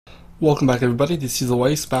Welcome back everybody, this is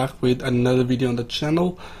Owaes back with another video on the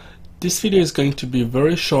channel. This video is going to be a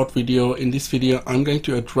very short video. In this video I'm going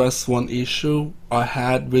to address one issue I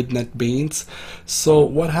had with Netbeans. So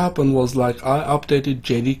what happened was, like, I updated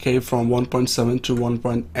JDK from 1.7 to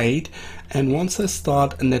 1.8, and once I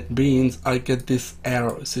start Netbeans I get this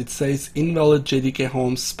error. So it says invalid JDK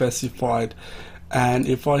home specified, and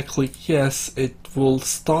if I click yes it will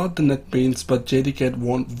start the Netbeans but JDK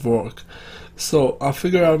won't work. So I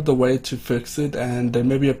figured out the way to fix it, and there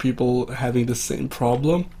may be people having the same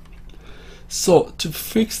problem. So to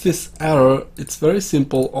fix this error, it's very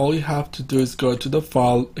simple. All you have to do is go to the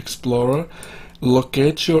File Explorer,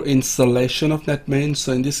 locate your installation of Netbeans.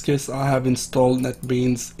 So in this case I have installed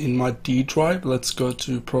Netbeans in my D drive. Let's go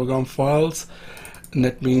to Program Files,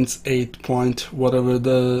 Netbeans 8 point whatever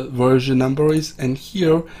the version number is, and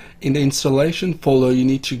here in the installation folder you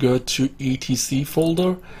need to go to etc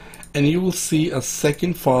folder, and you will see a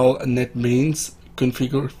second file, a Netbeans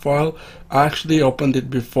configure file. I actually opened it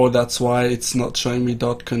before, that's why it's not showing me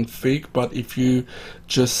 .config, but if you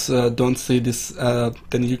just don't see this,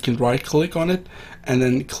 then you can right click on it and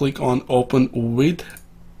then click on open with,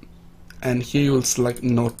 and here you will select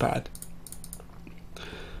Notepad.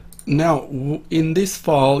 Now in this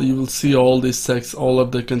file you will see all this text, all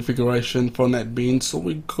of the configuration for Netbeans. So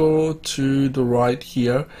we go to the right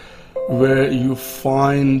here where you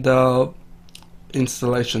find the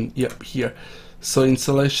installation. Yep, here. So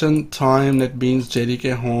installation time, Netbeans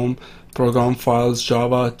JDK home, program files,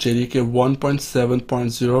 Java JDK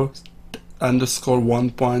 1.7.0 underscore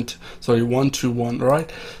 121,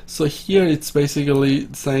 right? So here it's basically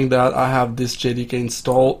saying that I have this JDK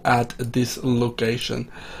installed at this location.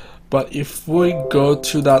 But if we go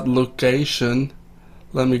to that location,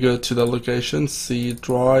 let me go to the location, C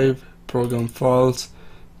drive, program files,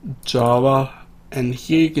 Java, and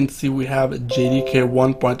here you can see we have JDK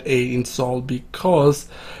 1.8 installed because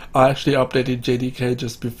I actually updated JDK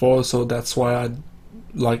just before, so that's why I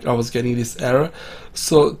was getting this error.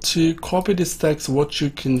 So to copy this text, what you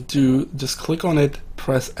can do, just click on it,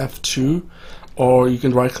 press F2, or you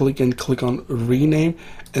can right click and click on rename,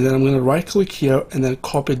 and then I'm going to right click here and then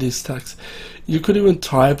copy this text. You could even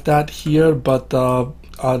type that here, but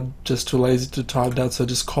I'm just too lazy to type that, so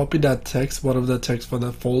just copy that text, whatever the text for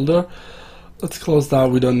that folder. Let's close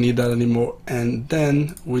that, we don't need that anymore, and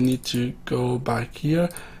then we need to go back here.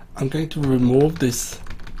 I'm going to remove this,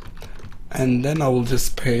 and then I will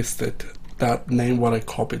just paste it, that name what I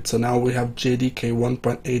copied. So now we have JDK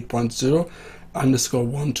 1.8.0 underscore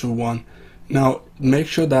 121. Now make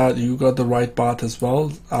sure that you got the right path as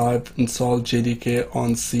well. I've installed JDK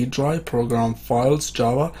on C drive, program files,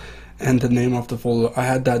 Java, and the name of the folder. I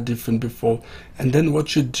had that different before. And then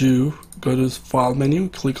what you do, go to file menu,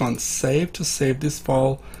 click on save to save this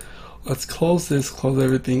file. Let's close this, close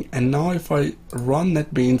everything, and now if I run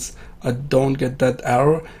Netbeans I don't get that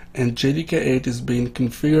error, and JDK 8 is being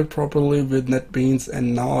configured properly with Netbeans,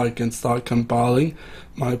 and now I can start compiling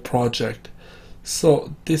my project.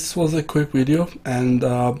 So this was a quick video, and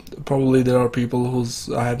probably there are people who's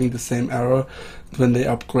having the same error when they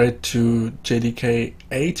upgrade to JDK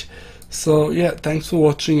 8. So yeah, thanks for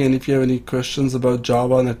watching, and if you have any questions about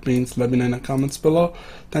Java Netbeans, let me know in the comments below.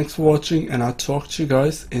 Thanks for watching, and I'll talk to you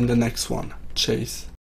guys in the next one. Cheers.